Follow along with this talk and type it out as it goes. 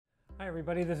Hi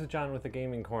everybody, this is John with the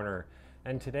Gaming Corner,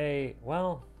 and today,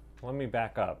 well, let me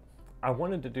back up. I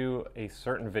wanted to do a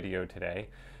certain video today,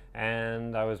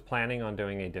 and I was planning on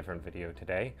doing a different video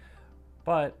today,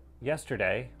 but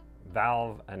yesterday,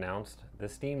 Valve announced the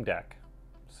Steam Deck.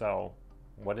 So,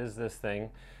 what is this thing?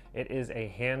 It is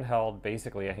a handheld,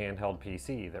 basically a handheld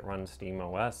PC that runs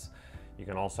SteamOS. You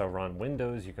can also run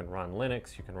Windows, you can run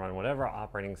Linux, you can run whatever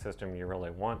operating system you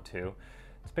really want to.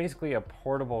 It's basically a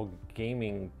portable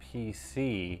gaming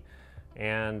PC,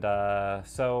 and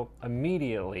so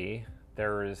immediately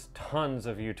there is tons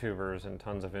of YouTubers and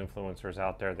tons of influencers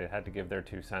out there that had to give their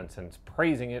 2 cents and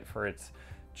praising it for its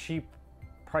cheap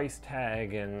price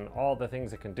tag and all the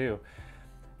things it can do.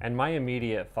 And my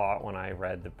immediate thought when I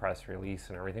read the press release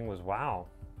and everything was, wow,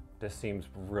 this seems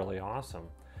really awesome.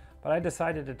 But I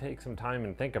decided to take some time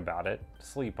and think about it,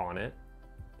 sleep on it,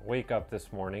 wake up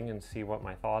this morning and see what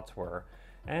my thoughts were.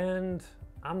 And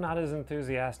I'm not as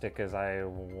enthusiastic as I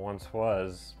once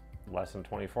was less than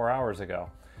 24 hours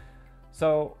ago.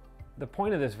 So the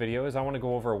point of this video is I want to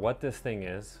go over what this thing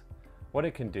is, what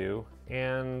it can do,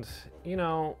 and you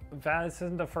know, this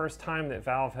isn't the first time that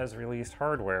Valve has released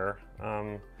hardware.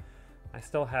 I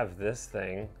still have this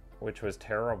thing, which was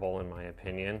terrible in my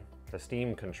opinion, the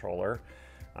Steam controller.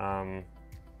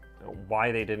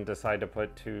 Why they didn't decide to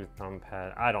put 2 thumb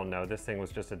pads, I don't know. This thing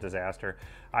was just a disaster.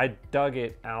 I dug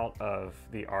it out of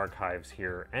the archives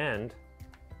here, and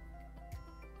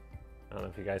I don't know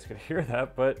if you guys could hear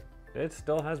that, but it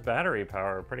still has battery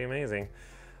power. Pretty amazing.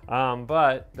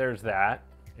 But there's that,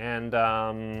 and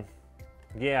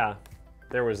yeah,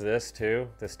 there was this too,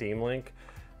 the Steam Link,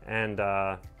 and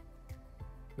the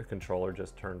controller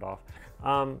just turned off.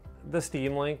 The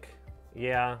Steam Link.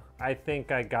 Yeah, I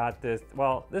think I got this.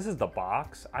 Well, this is the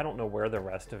box. I don't know where the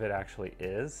rest of it actually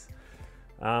is.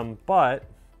 But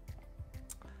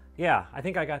yeah, I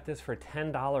think I got this for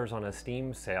 $10 on a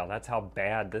Steam sale. That's how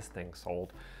bad this thing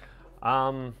sold.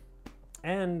 And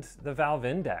the Valve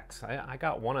Index. I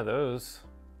got one of those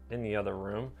in the other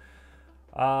room.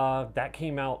 That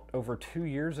came out over 2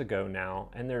 years ago now,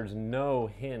 and there's no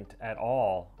hint at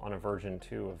all on a version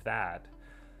 2 of that.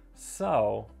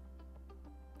 So,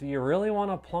 do you really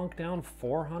want to plunk down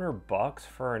 $400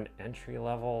 for an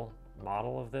entry-level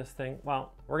model of this thing?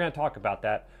 Well, we're going to talk about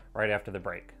that right after the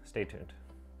break. Stay tuned.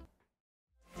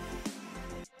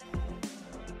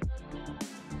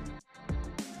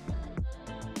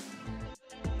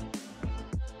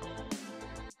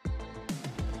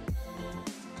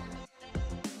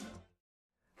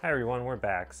 Hi everyone, we're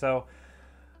back. So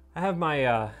I have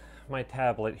my my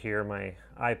tablet here, my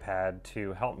iPad,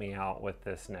 to help me out with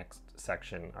this next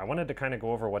section. I wanted to kind of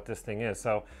go over what this thing is.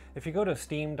 So if you go to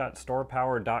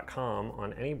steam.storepower.com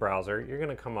on any browser, you're going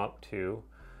to come up to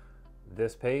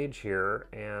this page here,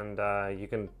 and you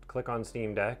can click on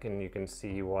Steam Deck and you can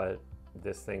see what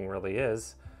this thing really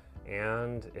is.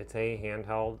 And it's a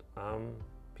handheld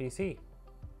PC,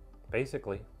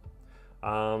 basically.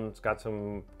 It's got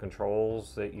some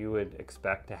controls that you would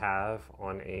expect to have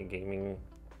on a gaming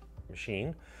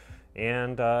machine,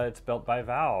 and it's built by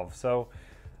Valve. So,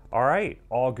 all right,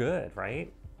 all good,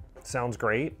 right? Sounds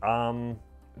great.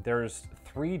 There's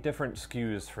 3 different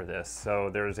SKUs for this. So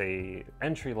there's a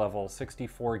entry-level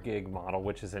 64 gig model,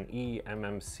 which is an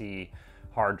eMMC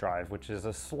hard drive, which is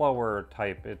a slower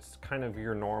type. It's kind of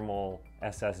your normal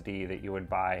SSD that you would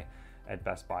buy at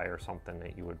Best Buy or something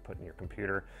that you would put in your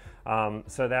computer.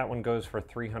 So that one goes for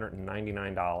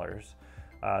 $399.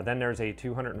 Then there's a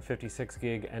 256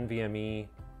 gig NVMe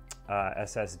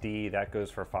SSD that goes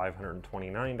for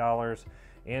 $529,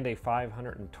 and a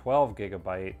 512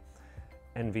 gigabyte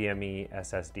NVMe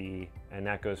SSD, and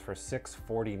that goes for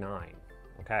 $649.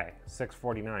 Okay,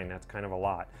 $649, that's kind of a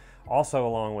lot. Also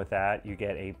along with that, you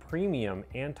get a premium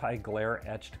anti-glare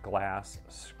etched glass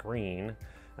screen,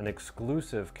 an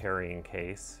exclusive carrying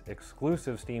case,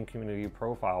 exclusive Steam Community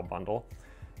Profile bundle,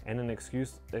 and an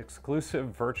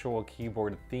exclusive virtual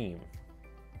keyboard theme.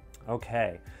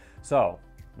 Okay, so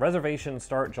reservations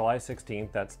start July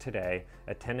 16th, that's today,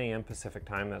 at 10 a.m. Pacific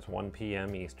time, that's 1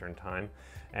 p.m. Eastern time.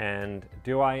 And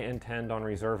do I intend on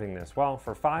reserving this? Well,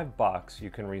 for $5 you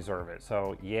can reserve it.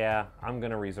 So yeah, I'm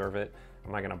gonna reserve it.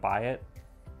 Am I gonna buy it?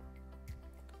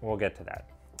 We'll get to that.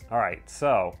 All right,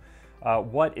 so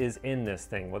what is in this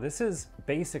thing? Well, this is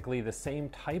basically the same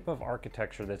type of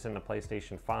architecture that's in the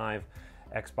PlayStation 5,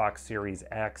 Xbox Series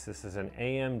X. This is an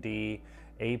AMD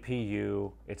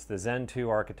APU. It's the Zen 2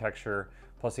 architecture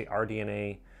plus the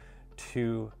RDNA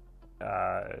 2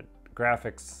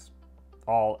 graphics,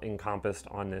 all encompassed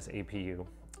on this APU.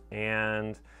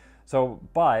 And so,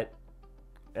 but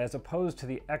as opposed to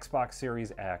the Xbox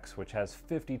Series X, which has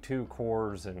 52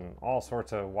 cores and all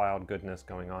sorts of wild goodness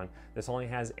going on, this only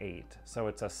has 8. So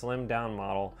it's a slimmed down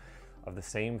model of the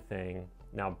same thing.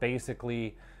 Now,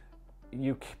 basically,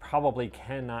 you probably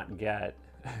cannot get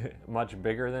much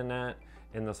bigger than that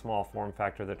in the small form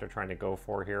factor that they're trying to go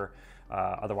for here.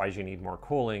 Otherwise, you need more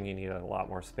cooling, you need a lot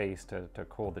more space to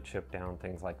cool the chip down,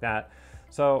 things like that.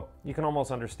 So you can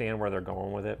almost understand where they're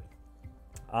going with it.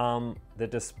 The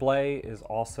display is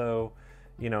also,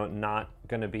 you know, not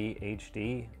going to be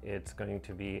HD. It's going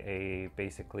to be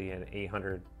basically an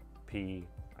 800p,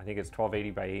 I think it's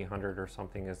 1280 by 800 or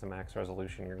something is the max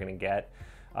resolution you're going to get,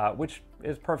 which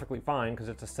is perfectly fine because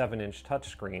it's a 7-inch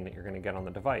touchscreen that you're going to get on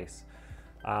the device.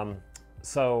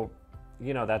 So,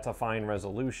 you know, that's a fine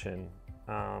resolution,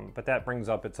 but that brings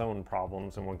up its own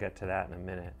problems, and we'll get to that in a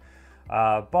minute.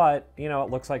 But, you know, it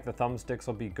looks like the thumbsticks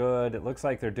will be good. It looks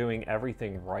like they're doing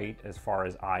everything right as far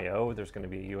as I/O. There's going to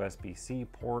be a USB-C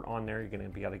port on there. You're going to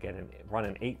be able to run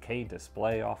an 8K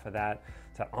display off of that.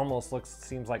 So it almost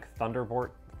seems like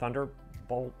Thunderbolt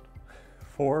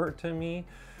 4 to me,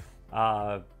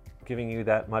 giving you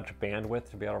that much bandwidth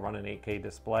to be able to run an 8K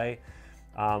display.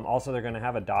 Also, they're going to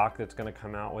have a dock that's going to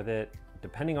come out with it.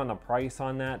 Depending on the price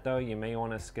on that, though, you may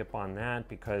want to skip on that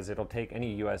because it'll take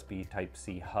any USB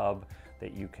Type-C hub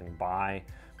that you can buy.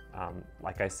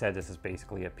 Like I said, this is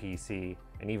basically a PC,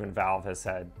 and even Valve has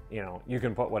said, you know, you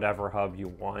can put whatever hub you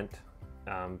want.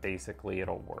 Basically,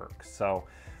 it'll work. So,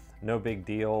 no big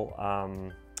deal.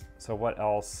 So what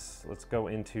else? Let's go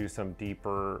into some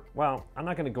deeper, well, I'm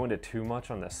not going to go into too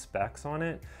much on the specs on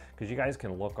it because you guys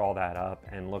can look all that up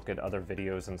and look at other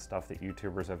videos and stuff that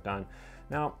YouTubers have done.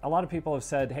 Now, a lot of people have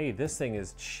said, hey, this thing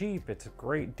is cheap. It's a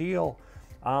great deal.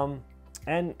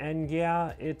 And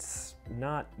yeah, it's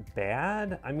not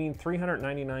bad. I mean,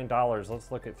 $399,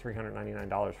 let's look at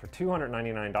 $399. For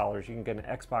 $299, you can get an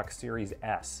Xbox Series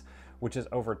S, which is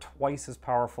over twice as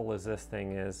powerful as this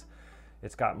thing is.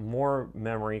 It's got more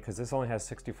memory because this only has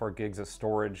 64 gigs of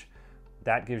storage.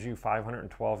 That gives you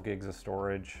 512 gigs of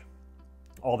storage,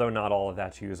 although not all of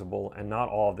that's usable, and not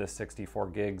all of this 64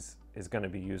 gigs is going to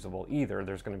be usable either.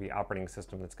 There's going to be an operating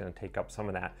system that's going to take up some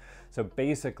of that. So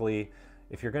basically,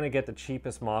 if you're going to get the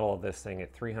cheapest model of this thing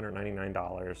at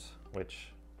 $399, which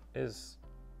is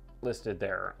listed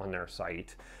there on their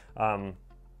site,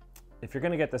 if you're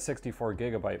going to get the 64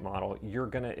 gigabyte model,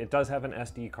 it does have an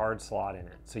SD card slot in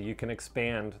it, so you can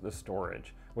expand the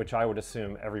storage, which I would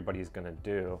assume everybody's going to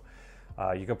do.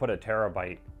 You can put a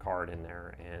terabyte card in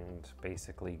there and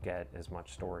basically get as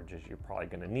much storage as you're probably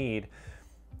going to need.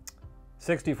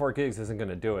 64 gigs isn't going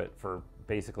to do it for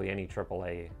basically any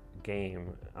AAA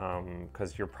game,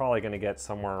 because you're probably going to get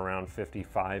somewhere around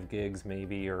 55 gigs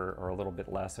maybe, or a little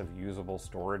bit less of usable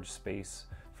storage space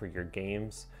for your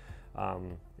games.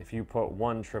 If you put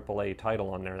one AAA title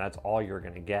on there, that's all you're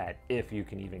going to get, if you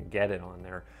can even get it on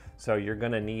there. So you're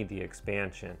going to need the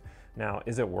expansion. Now,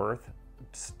 is it worth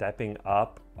stepping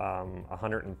up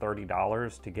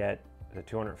 $130 to get the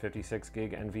 256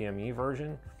 gig NVMe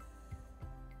version?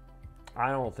 I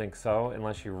don't think so,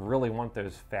 unless you really want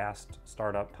those fast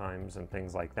startup times and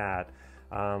things like that.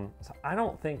 So I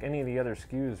don't think any of the other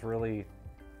SKUs really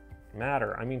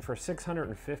matter. I mean, for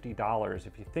 $650,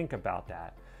 if you think about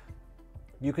that,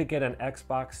 you could get an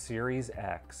Xbox Series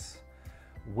X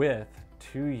with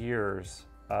 2 years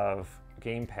of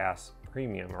Game Pass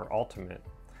Premium or Ultimate,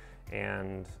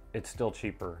 and it's still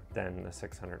cheaper than the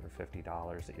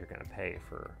 $650 that you're going to pay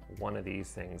for one of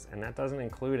these things, and that doesn't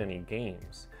include any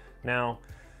games. Now,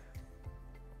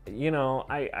 you know,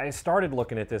 I started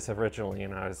looking at this originally,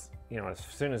 and I was, you know, as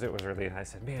soon as it was released, I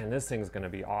said, man, this thing's going to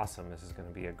be awesome. This is going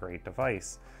to be a great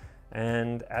device.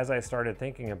 And as I started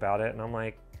thinking about it, and I'm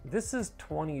like, this is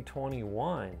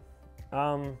 2021.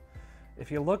 If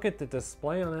you look at the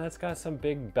display on it, it's got some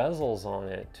big bezels on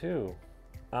it too.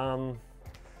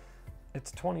 It's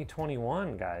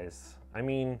 2021, guys. I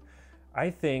mean,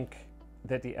 I think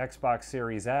that the Xbox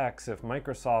Series X, if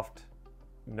Microsoft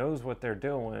knows what they're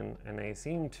doing, and they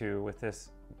seem to with this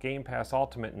Game Pass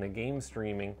Ultimate and the game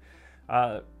streaming,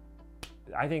 I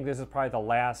think this is probably the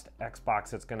last Xbox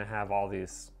that's going to have all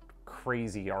this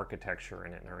crazy architecture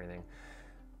in it and everything.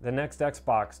 The next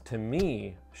Xbox, to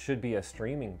me, should be a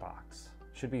streaming box.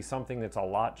 Should be something that's a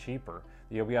lot cheaper.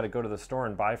 You'll be able to go to the store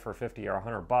and buy for 50 or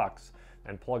 100 bucks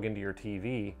and plug into your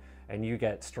TV, and you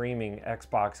get streaming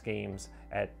Xbox games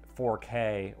at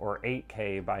 4K or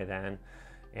 8K by then,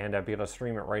 and be able to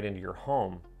stream it right into your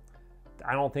home.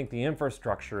 I don't think the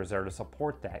infrastructure is there to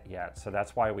support that yet, so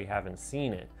that's why we haven't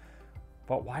seen it.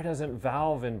 But why doesn't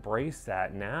Valve embrace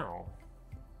that now?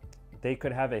 They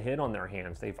could have a hit on their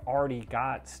hands. They've already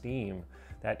got Steam.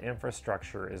 That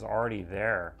infrastructure is already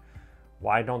there.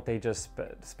 Why don't they just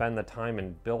spend the time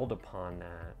and build upon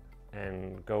that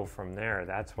and go from there?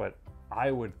 That's what I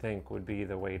would think would be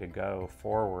the way to go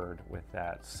forward with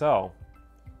that. So,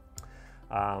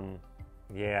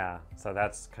 yeah, so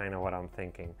that's kind of what I'm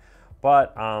thinking.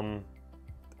 But,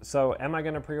 so am I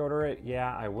going to pre-order it?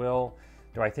 Yeah, I will.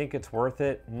 Do I think it's worth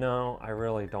it? No, I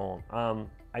really don't.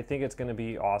 I think it's going to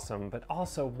be awesome. But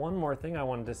also, one more thing I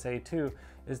wanted to say too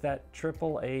is that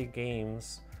AAA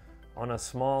games on a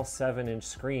small 7-inch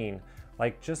screen,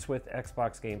 like just with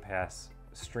Xbox Game Pass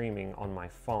streaming on my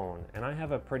phone, and I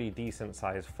have a pretty decent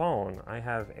sized phone. I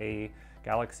have a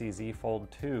Galaxy Z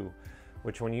Fold 2,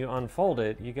 which when you unfold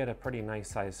it, you get a pretty nice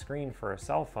sized screen for a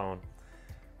cell phone.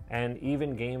 And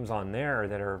even games on there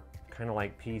that are kind of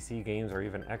like PC games or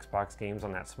even Xbox games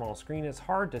on that small screen, it's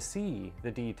hard to see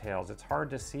the details. It's hard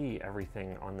to see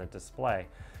everything on the display.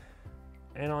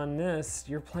 And on this,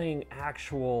 you're playing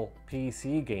actual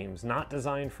PC games, not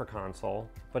designed for console,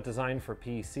 but designed for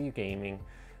PC gaming.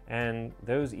 And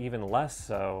those even less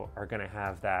so are going to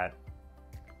have that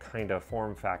kind of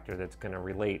form factor that's going to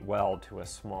relate well to a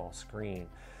small screen.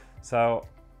 So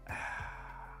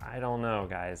I don't know,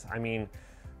 guys. I mean,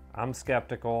 I'm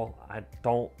skeptical. I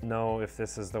don't know if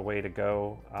this is the way to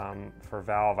go for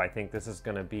Valve. I think this is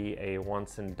going to be a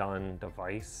once and done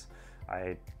device.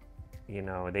 You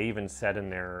know, they even said in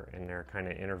their kind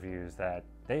of interviews that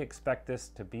they expect this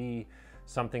to be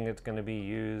something that's going to be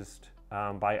used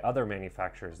by other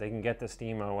manufacturers. They can get the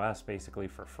Steam OS basically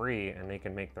for free, and they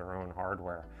can make their own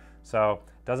hardware. So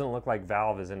it doesn't look like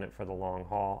Valve is in it for the long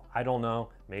haul. I don't know,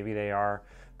 maybe they are,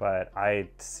 but I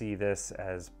see this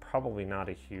as probably not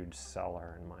a huge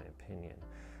seller in my opinion.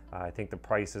 I think the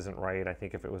price isn't right. I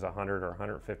think if it was $100 or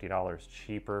 $150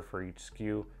 cheaper for each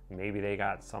SKU, maybe they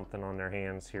got something on their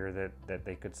hands here that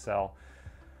they could sell.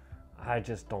 I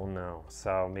just don't know.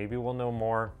 So maybe we'll know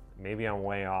more. Maybe I'm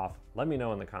way off. Let me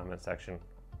know in the comment section.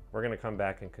 We're going to come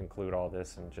back and conclude all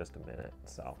this in just a minute.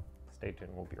 So stay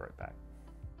tuned. We'll be right back.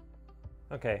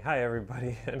 Okay, hi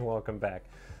everybody and welcome back.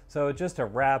 So just to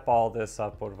wrap all this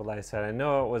up with what I said, I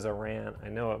know it was a rant. I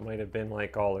know it might have been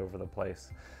like all over the place.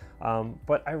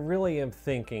 But I really am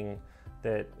thinking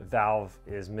that Valve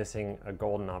is missing a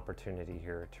golden opportunity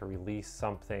here to release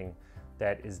something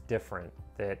that is different,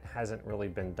 that hasn't really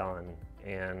been done.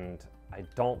 And I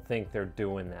don't think they're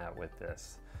doing that with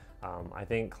this. I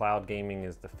think cloud gaming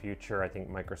is the future. I think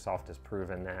Microsoft has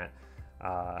proven that.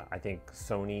 I think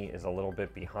Sony is a little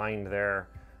bit behind there.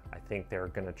 I think they're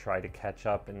going to try to catch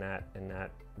up in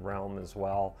that realm as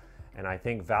well. And I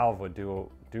think Valve would do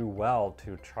well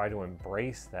to try to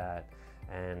embrace that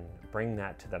and bring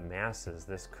that to the masses.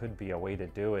 This could be a way to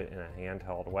do it in a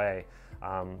handheld way.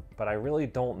 But I really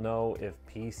don't know if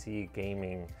PC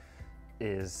gaming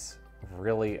is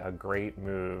really a great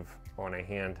move on a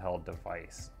handheld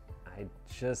device. I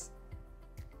just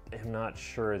am not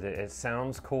sure. That it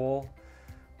sounds cool,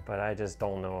 but I just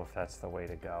don't know if that's the way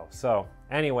to go. So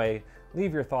anyway,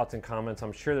 leave your thoughts and comments.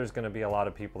 I'm sure there's going to be a lot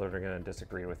of people that are going to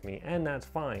disagree with me, and that's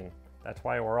fine. That's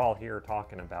why we're all here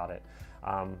talking about it.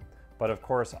 But of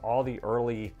course, all the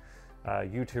early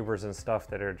YouTubers and stuff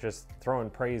that are just throwing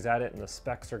praise at it and the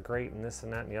specs are great and this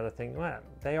and that and the other thing, well,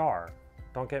 they are.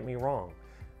 Don't get me wrong.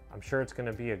 I'm sure it's going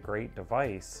to be a great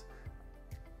device.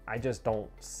 I just don't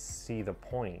see the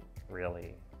point,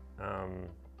 really.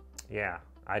 Yeah,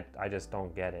 I just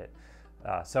don't get it.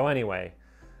 So anyway,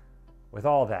 with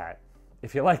all that,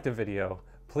 if you liked the video,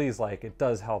 please like. It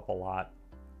does help a lot.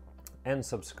 And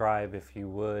subscribe if you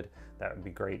would. That would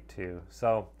be great too.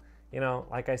 So, you know,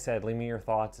 like I said, leave me your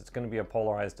thoughts. It's going to be a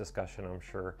polarized discussion, I'm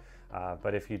sure.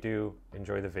 But if you do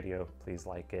enjoy the video, please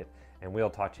like it. And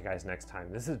we'll talk to you guys next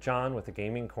time. This is John with the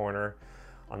Gaming Corner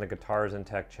on the Guitars and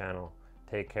Tech channel.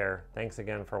 Take care. Thanks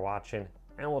again for watching,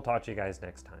 and we'll talk to you guys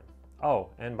next time. Oh,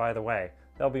 and by the way,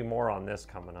 there'll be more on this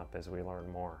coming up as we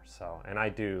learn more. So, and I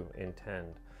do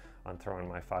intend on throwing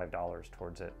my $5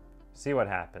 towards it. See what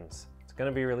happens. It's going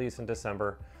to be released in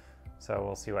December, so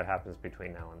we'll see what happens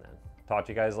between now and then. Talk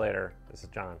to you guys later. This is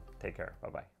John. Take care.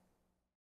 Bye-bye.